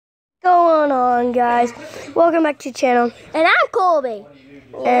going on, guys? Welcome back to the channel. And I'm Colby.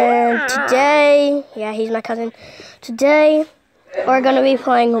 And today, yeah, he's my cousin. Today, we're going to be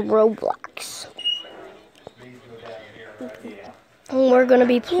playing Roblox. And we're going to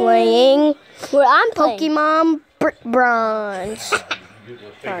be playing Pokemon Brick Bronze.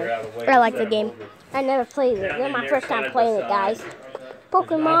 I like the game. I never played it. This is my first time playing it, guys.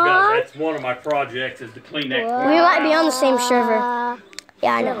 Pokemon. That's one of my projects is to clean that. We might be on the same server.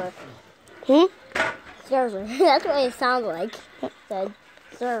 Yeah, I know. Server. That's what it sounds like. Said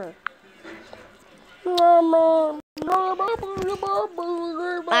server. I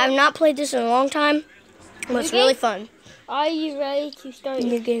have not played this in a long time, but it's really fun. Are you ready to start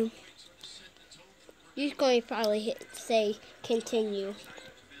New game? You're going to probably say continue,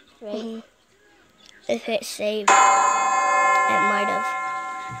 right? If it saved, it might have.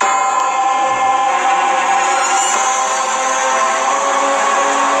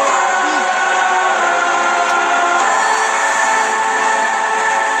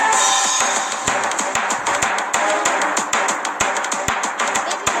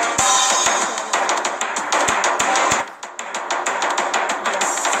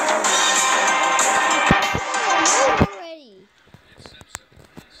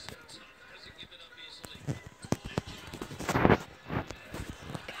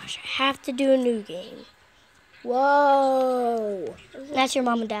 I have to do a new game. Whoa. That's your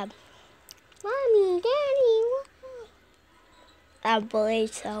mom and dad. Mommy, Daddy. I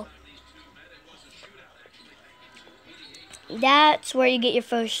believe so. That's where you get your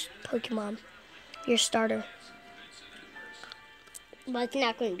first Pokemon. Your starter. But it's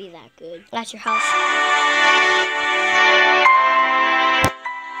not going to be that good. That's your house.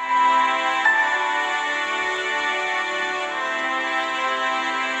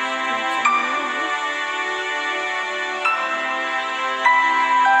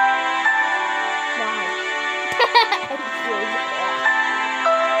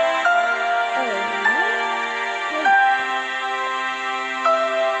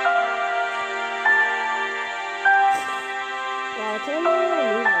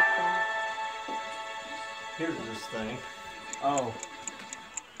 Here's this thing. Oh.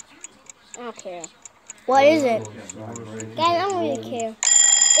 I don't care. What is it? Guys, I don't really care.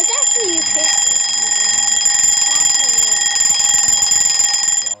 It's actually you pick.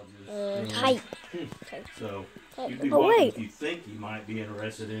 Type. So, you'd be Oh, welcome, wait. if you think you might be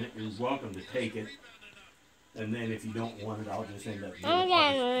interested in it, you're welcome to take it. And then if you don't want it, I'll just end up giving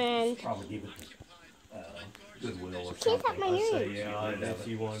it. Probably give it to Goodwill or something. Can't have my name. Yeah, if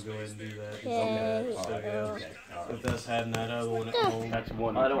you want to go ahead and do that. Okay. With us having that other one at home, That's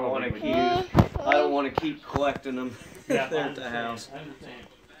one. I don't want to keep collecting them Yeah, there at the house. I understand.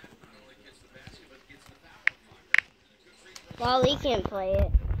 Well, we can play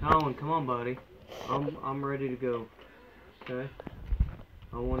it. Colin, come on, buddy. I'm ready to go. Okay.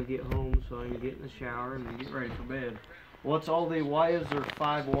 I want to get home so I can get in the shower and get ready for bed. What's all the? Why is there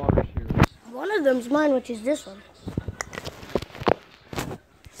 5 waters here? One of them's mine, which is this one.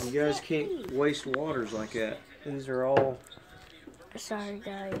 You guys can't waste waters like that. These are all. Sorry,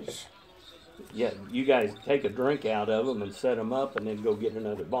 guys. Yeah, you guys take a drink out of them and set them up and then go get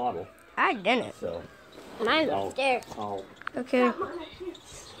another bottle. I didn't. So, Mine's Oh. upstairs. Okay.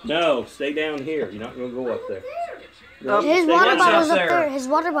 no, stay down here. You're not going to go up there. No, His stay water down bottle's up up there. there. His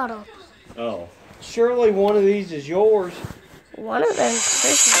water bottle. Oh. Surely one of these is yours. One of them's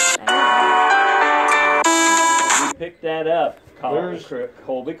Christmas. You picked that up, Colby,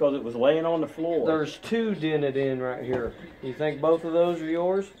 because it was laying on the floor. There's 2 dented in right here. You think both of those are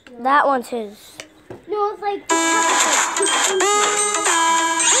yours? That one's his. No, it's like. Can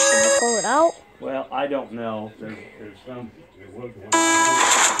you pull it out? Well, I don't know. There's some. There was one.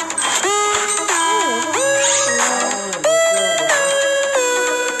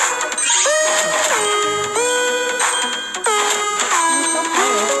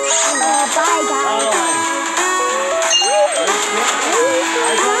 Bye, guys.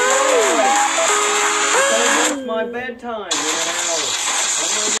 It's my bedtime.